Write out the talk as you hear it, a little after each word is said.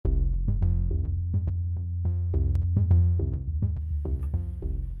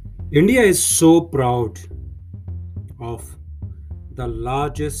India is so proud of the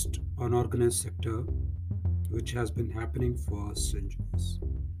largest unorganized sector which has been happening for centuries.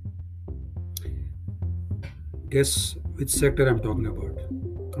 Guess which sector I'm talking about?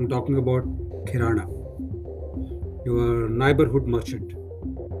 I'm talking about Kirana, your neighborhood merchant,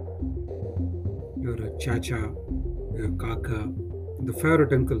 your chacha, your kaka, the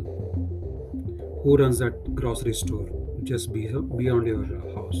favorite uncle who runs that grocery store just beyond your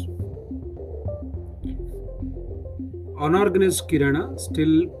house. Unorganized Kirana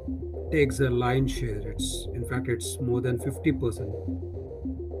still takes a lion share. It's more than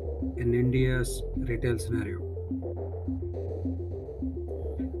 50% in India's retail scenario.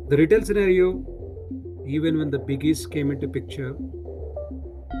 The retail scenario, even when the biggies came into picture,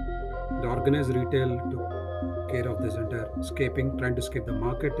 the organized retail took care of this entire trying to escape the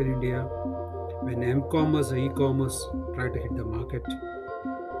market in India. When m-commerce or e-commerce tried to hit the market,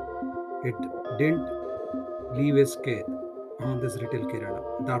 it didn't leave a scathe on this retail kirana.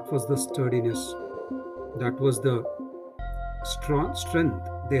 That was the sturdiness, that was the strong strength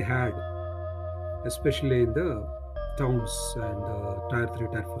they had, especially in the towns and tier 3,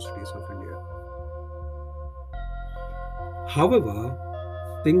 tier 4 cities of India. However,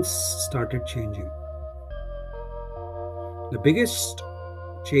 things started changing. The biggest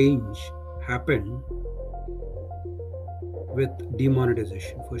change happened with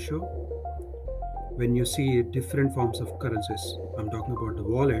demonetization for sure. When you see different forms of currencies, I'm talking about the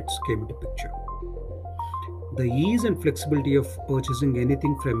wallets came into picture. The ease and flexibility of purchasing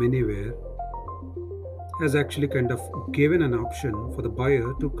anything from anywhere has actually kind of given an option for the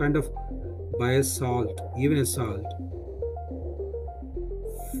buyer to kind of buy a salt, even a salt,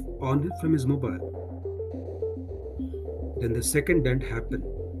 on from his mobile. Then the second dent happened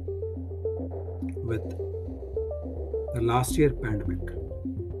with the last year pandemic.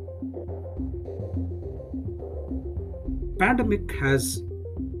 Pandemic has,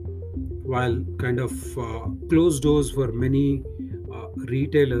 while kind of closed doors for many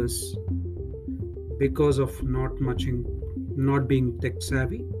retailers because of not being tech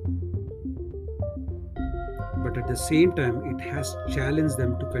savvy, but at the same time it has challenged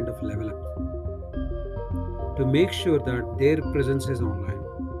them to kind of level up, to make sure that their presence is online,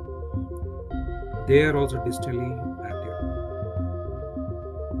 they are also digitally active.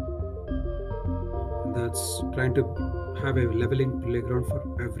 That's trying to have a leveling playground for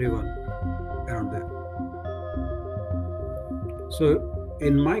everyone around there. So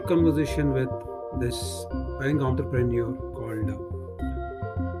in my conversation with this young entrepreneur called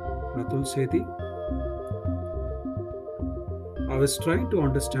Ratul Sethi, I was trying to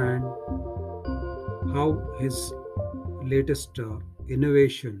understand how his latest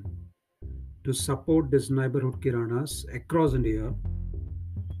innovation to support this neighborhood kiranas across India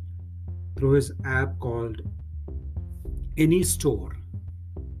through his app called Any Store,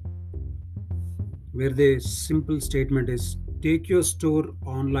 where the simple statement is take your store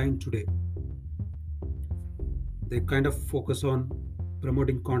online today. They kind of focus on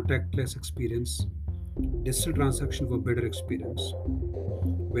promoting contactless experience, digital transaction for better experience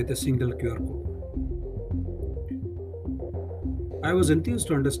with a single QR code. I was enthused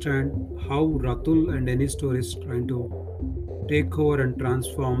to understand how Ratul and AnyStore is trying to take over and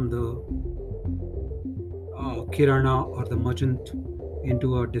transform the Kirana or the merchant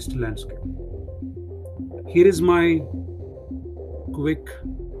into a digital landscape. Here is my quick,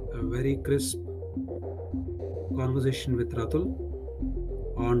 very crisp conversation with Ratul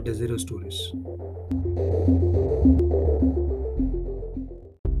on Desiro Stories.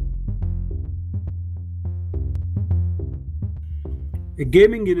 A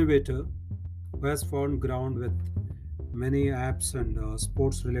gaming innovator who has found ground with many apps and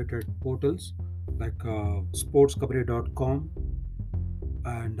sports related portals like sportskabri.com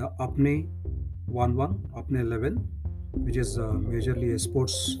and Apne 11, Apne 11, which is majorly a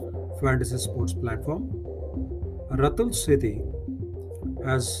sports fantasy sports platform. Ratul Sethi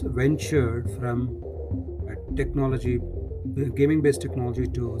has ventured from a gaming based technology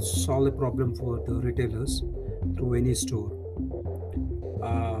to solve a problem for the retailers through Any Store.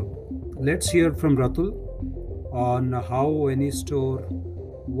 Uh, let's hear from Ratul on how Any Store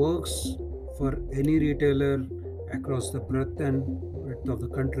works for any retailer across the breadth and width of the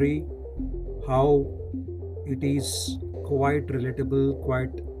country, how it is quite relatable,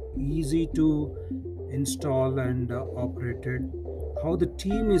 quite easy to install and operated, how the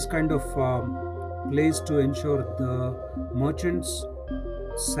team is kind of placed to ensure the merchants'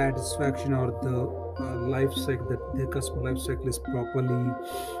 satisfaction or the life cycle, that the customer life cycle is properly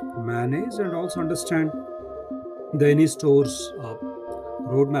managed, and also understand the Any Store's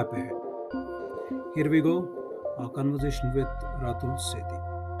roadmap ahead. Here we go, our conversation with Ratul Sethi.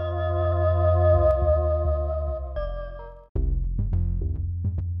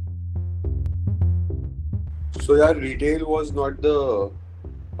 So yeah, retail was not the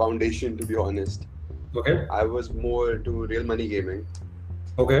foundation to be honest. Okay. I was more into real money gaming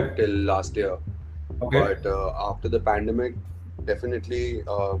Okay. till last year. Okay. But after the pandemic, definitely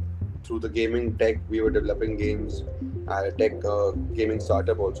through the gaming tech, we were developing games. I had a tech gaming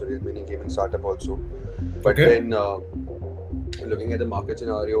startup also, real money gaming startup also. But Okay. then looking at the market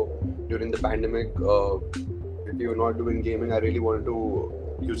scenario during the pandemic, if you were not doing gaming, I really wanted to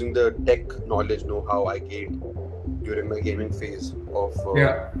using the tech knowledge, know how I gained during my gaming phase of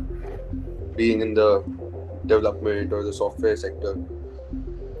Yeah. being in the development or the software sector.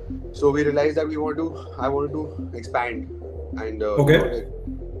 So we realized that I wanted to expand and Okay.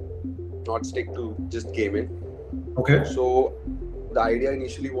 not stick to just gaming. Okay. So the idea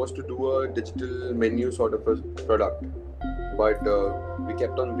initially was to do a digital menu sort of a product, but we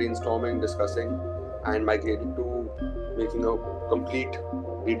kept on brainstorming, discussing, and migrated to making a complete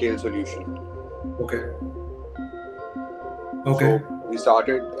retail solution. Okay. Okay. So we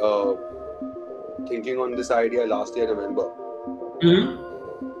started thinking on this idea last year, November. Hmm.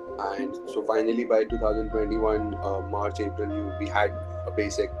 And so finally by 2021 March April we had a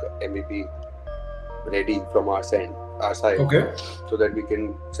basic MVP ready from our side Okay. so that we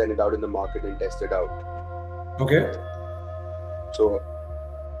can send it out in the market and test it out. Okay. So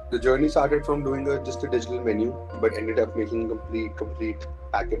the journey started from doing just a digital menu but ended up making a complete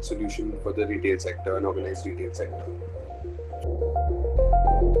package solution for the retail sector and organized retail sector.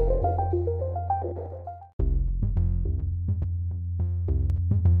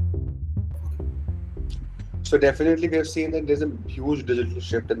 So definitely we have seen that there's a huge digital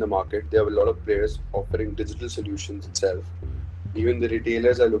shift in the market. There are a lot of players offering digital solutions itself. Even the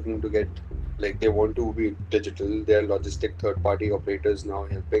retailers are looking to get, like, they want to be digital. There are logistic third party operators now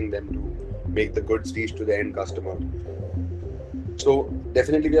helping them to make the goods reach to the end customer. So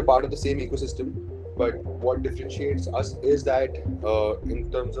definitely we are part of the same ecosystem. But what differentiates us is that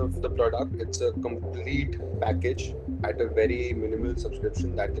in terms of the product, it's a complete package at a very minimal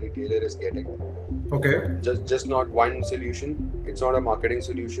subscription that the retailer is getting. Okay. Just not one solution. It's not a marketing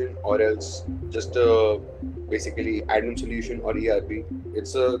solution or else just a basically admin solution or ERP.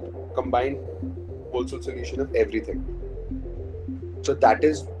 It's a combined wholesale solution of everything. So that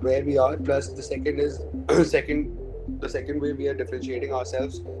is where we are. Plus the second is second the second way we are differentiating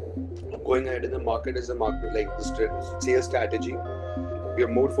ourselves going ahead in the market is the market like the sales strategy. We are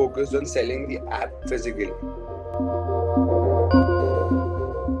more focused on selling the app physically.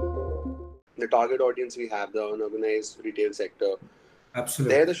 The target audience we have, the unorganized retail sector, there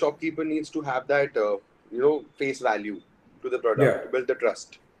Absolutely. the shopkeeper needs to have that face value to the product Yeah. to build the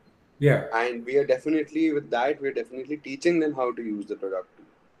trust. Yeah. And we are definitely with that we're definitely teaching them how to use the product,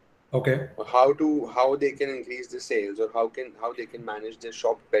 Okay. or how they can increase the sales, or how they can manage their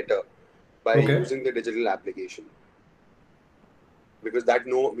shop better by Okay. using the digital application. Because that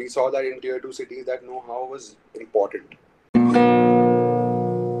know we saw that in tier 2 cities that know-how was important.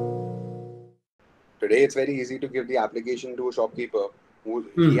 Today it's very easy to give the application to a shopkeeper who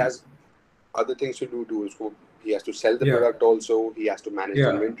he Hmm. has other things to do too. So he has to sell the Yeah. product also. He has to manage the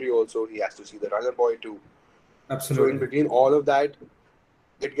Yeah. inventory also. He has to see the runner boy too. So in Absolutely. between all of that,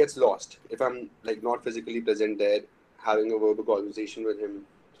 it gets lost if I'm like not physically present there, having a verbal conversation with him,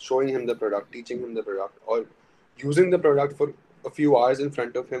 showing him the product, teaching him the product, or using the product for a few hours in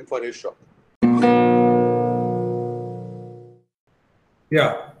front of him for his shop.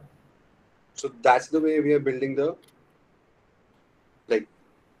 Yeah. So that's the way we are building the like.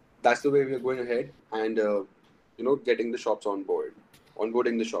 That's the way we are going ahead and getting the shops on board,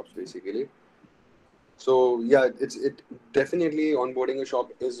 onboarding the shops basically. So yeah, it definitely onboarding a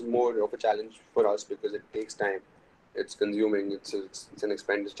shop is more of a challenge for us because it takes time. It's consuming. It's an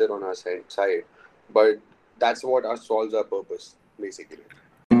expenditure on our side, but that's what our solves our purpose basically.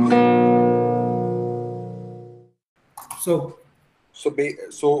 So,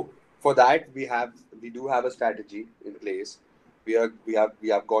 So for that we do have a strategy in place. We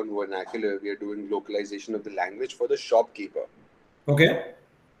have gone vernacular. We are doing localization of the language for the shopkeeper. okay.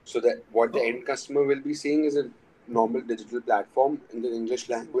 So that what the Oh, end customer will be seeing is a normal digital platform in the English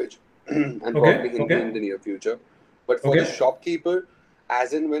language and probably okay. Hindi in Okay. the near future. But for the Okay. shopkeeper,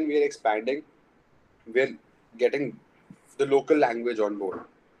 as in when we are expanding, we're getting the local language on board.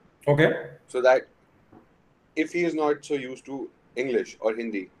 Okay. So that if he is not so used to English or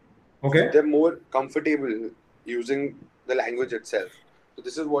Hindi, Okay. they're more comfortable using the language itself. So So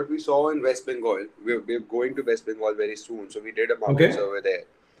this is what we saw in West Bengal. We're going to West Bengal very soon. So we did a market Okay. survey there.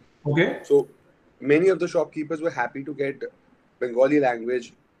 Okay. So many of the shopkeepers were happy to get Bengali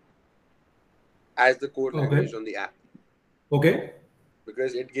language as the core language Okay. on the app Okay.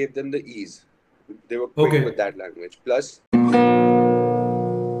 because it gave them the ease. They were quick with Okay. that language. Plus,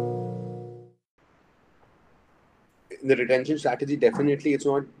 the retention strategy definitely it's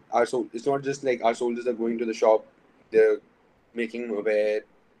not just like our soldiers are going to the shop, they're making aware,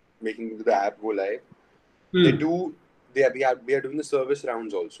 making the app go live. They Hmm. do we are doing the service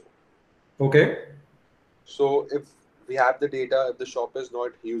rounds also. Okay. So if we have the data, if the shop is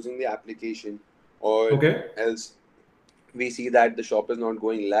not using the application, or Okay. else we see that the shop is not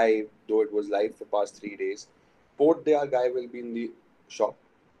going live, though it was live for past 3 days, both their guy will be in the shop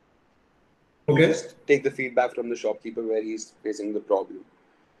to Okay. just take the feedback from the shopkeeper where he's facing the problem.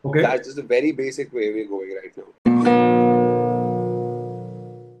 Okay. That's just a very basic way we're going right now.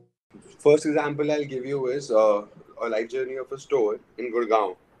 First example I'll give you is a life journey of a store in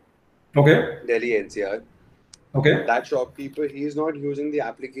Gurgaon, Okay. Delhi NCR. Okay. That shopkeeper, he is not using the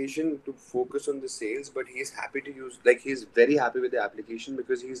application to focus on the sales, but he's happy to use, like, he's very happy with the application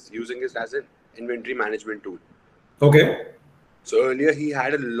because he's using it as an inventory management tool. Okay. So earlier he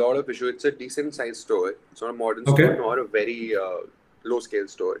had a lot of issue. It's a decent sized store. It's not a modern store, Okay. nor a very low scale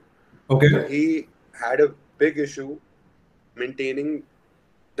store. So Okay. he had a big issue maintaining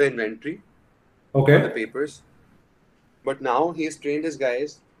the inventory on the Okay. papers. But now he's trained his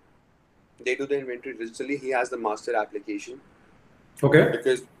guys. They do the inventory digitally. He has the master application. Okay.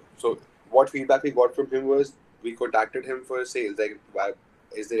 Because so what feedback we got from him was we contacted him for sales. Like, why,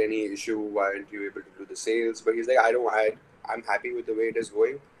 is there any issue? Why aren't you able to do the sales? But he's like, I'm happy with the way it is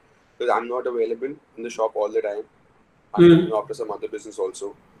going because I'm not available in the shop all the time. I'm looking Hmm. after some other business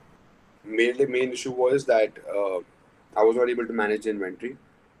also. Mainly, main issue was that I was not able to manage the inventory,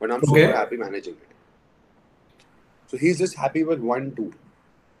 but I'm super Okay. happy managing it. So he's just happy with one tool.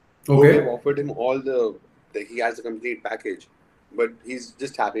 Though we have Okay. offered him all the he has a complete package, but he's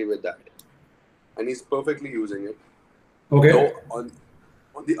just happy with that, and he's perfectly using it. Okay. Though on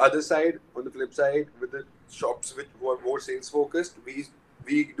the other side, on the flip side, with the shops which who are more sales focused,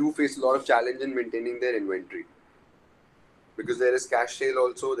 we do face a lot of challenge in maintaining their inventory because there is cash sale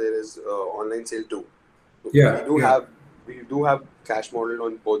also, there is online sale too. So Yeah. Yeah. we do have cash model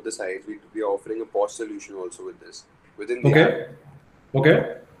on both the sides. We are offering a POS solution also with this within the app. Okay.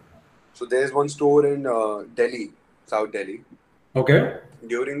 Okay. So there is one store in Delhi, South Delhi. Okay.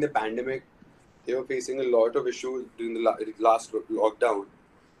 During the pandemic, they were facing a lot of issues during the last lockdown.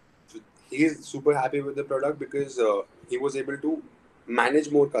 So he is super happy with the product because he was able to manage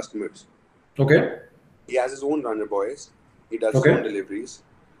more customers. Okay. He has his own runner boys. He does his own Okay. deliveries.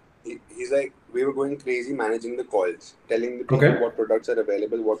 He's like, we were going crazy managing the calls, telling the people Okay. what products are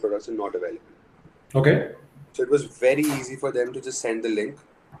available, what products are not available. Okay. So it was very easy for them to just send the link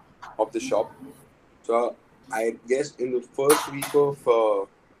of the shop. So I guess in the first week of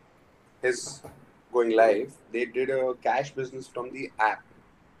his going live, they did a cash business from the app,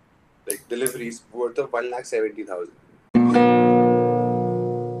 like deliveries worth of 1,70,000.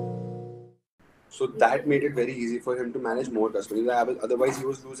 So that made it very easy for him to manage more customers. Otherwise, he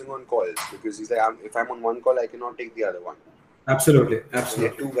was losing on calls because he's like, if I'm on one call, I cannot take the other one. Absolutely. And he had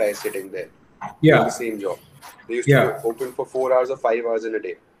Absolutely. two guys sitting there doing the Yeah. same job. They used to be Yeah. open for 4 hours or 5 hours in a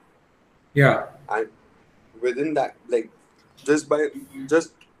day. Yeah. And within that, like, just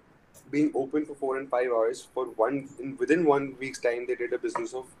being open for 4 and 5 hours within 1 week's time, they did a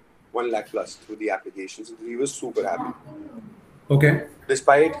business of 1 lakh plus through the application. So he was super happy. Okay.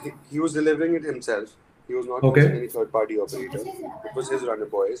 Despite he was delivering it himself, he was not using Okay. any third party operator. It was his runner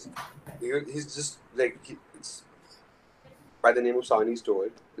boys. He's just like it's by the name of Sani Store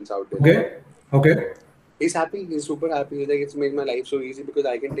in South Delhi. Okay. Okay. He's happy. He's super happy. He's like, it's made my life so easy because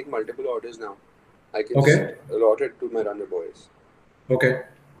I can take multiple orders now. I can just Okay. allot it to my runner boys Okay.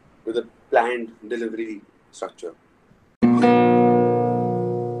 with a planned delivery structure.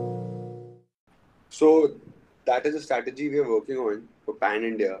 So that is a strategy we are working on for Pan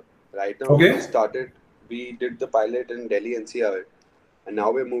India. Right now, we just Okay. started. We did the pilot in Delhi NCR, and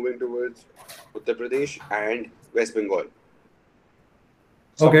now we're moving towards Uttar Pradesh and West Bengal,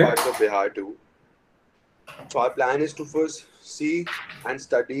 some parts Okay. of Bihar too. So our plan is to first see and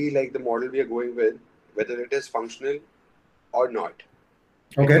study like the model we are going with, whether it is functional or not,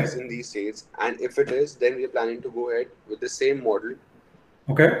 at least Okay. in these states. And if it is, then we are planning to go ahead with the same model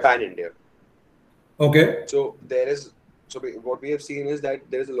Okay. pan India. Okay. So there is what we have seen is that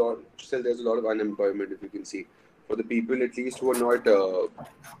there's a lot of unemployment, if you can see, for the people at least who are not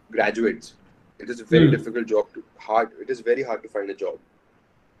graduates. It is a very Hmm. difficult job to hard. It is very hard to find a job.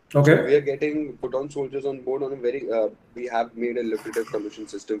 So we Okay. are getting put on soldiers on board on a very. We have made a lucrative commission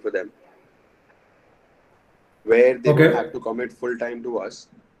system for them where they don't have Okay. to commit full time to us.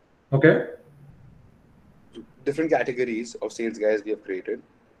 Okay. Different categories of sales guys we have created.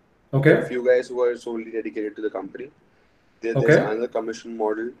 There are Okay. few guys who are solely dedicated to the company. There's Okay. another commission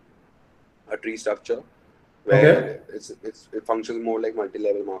model, a tree structure, Okay. where it functions more like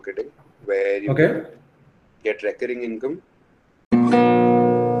multi-level marketing, where you can Okay. get recurring income.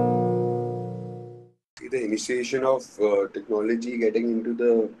 See, the initiation of technology getting into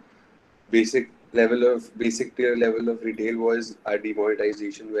the basic tier level of retail was a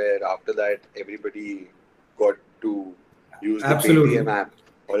demonetization, where after that everybody got to use the Paytm Absolutely. app,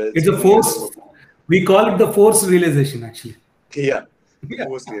 or else It's you a needed a force. We call it the force realization, actually. yeah, the Yeah.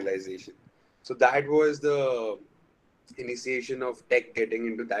 forced realization. So that was the initiation of tech getting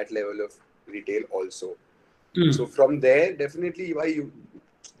into that level of retail also. So Mm. from there, definitely why you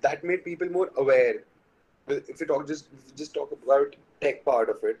that made people more aware. Well, if we just talk about tech part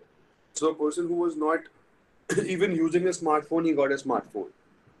of it, so a person who was not even using a smartphone, he got a smartphone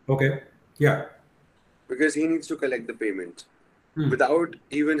Okay. Yeah. because he needs to collect the payments Mm. without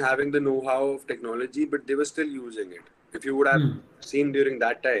even having the know-how of technology, but they were still using it. If you would have Mm. seen during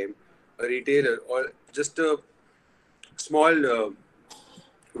that time a retailer or just a small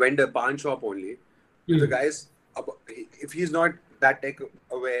vendor, pawn shop only, if the Mm. guy's if he's not that tech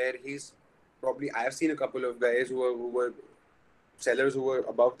aware, he's probably I have seen a couple of guys who were sellers who were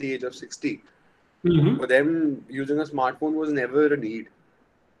above the age of 60. For Mm-hmm. them, using a smartphone was never a need,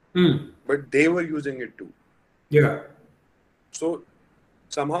 Mm. but they were using it too. Yeah. So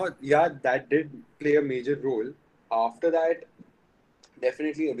somehow, yeah, that did play a major role. After that,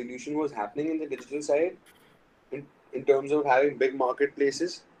 definitely evolution was happening in the digital side in terms of having big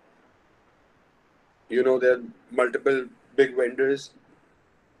marketplaces. There are multiple big vendors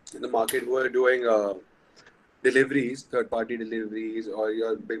in the market who are doing deliveries, third-party deliveries, or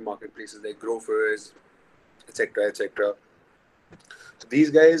your big marketplaces like Grofers, etc., etc. So these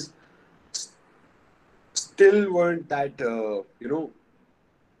guys still weren't that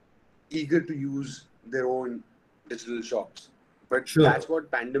eager to use their own digital shops, but Sure. that's what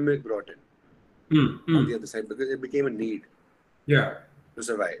pandemic brought in Mm. on the Mm. other side because it became a need Yeah. to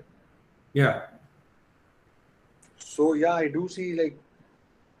survive. Yeah. So yeah, I do see like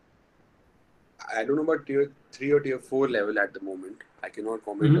I don't know about tier 3 or tier 4 level at the moment. I cannot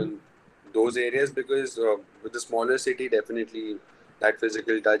comment Mm-hmm. on those areas because with the smaller city, definitely that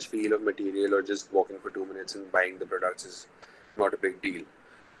physical touch feel of material or just walking for 2 minutes and buying the products is not a big deal.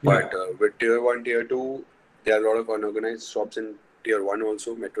 Yeah. But with tier 1, tier 2, there are a lot of unorganized shops in tier 1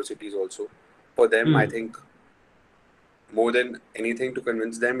 also, metro cities also. For them, I Mm. think more than anything to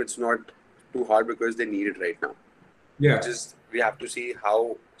convince them, it's not too hard because they need it right now. It's Yeah. just we have to see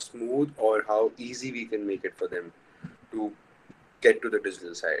how smooth or how easy we can make it for them to get to the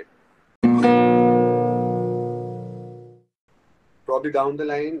digital side. Probably down the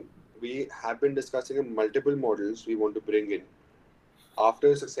line, we have been discussing multiple models we want to bring in.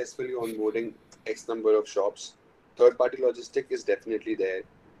 After successfully onboarding X number of shops, third party logistic is definitely there,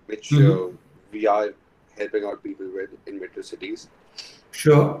 which Mm-hmm. we are helping out people with in metro cities.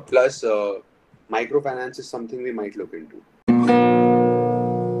 Sure. Plus, microfinance is something we might look into.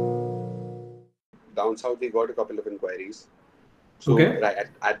 Down south, we got a couple of inquiries. So Okay. right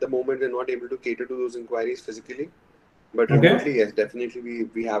at the moment, we're not able to cater to those inquiries physically, but Okay. remotely, yes, definitely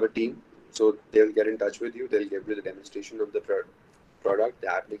we have a team. So they'll get in touch with you. They'll give you the demonstration of the product,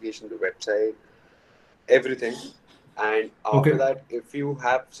 the application, the website, everything. And after Okay. that, if you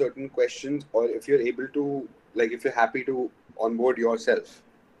have certain questions or if you're able to, like, if you're happy to onboard yourself,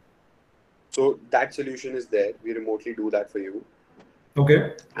 so that solution is there. We remotely do that for you,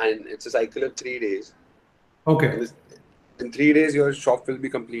 Okay. and it's a cycle of 3 days. In Okay. this, in 3 days, your shop will be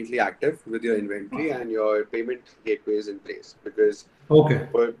completely active with your inventory and your payment gateway is in place. Because Okay.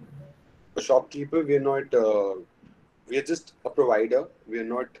 for a shopkeeper, we're just a provider. We're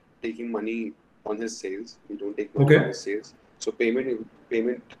not taking money on his sales. We don't take money on Okay. his sales. So payment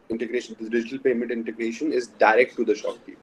integration, the digital payment integration is direct to the shopkeeper.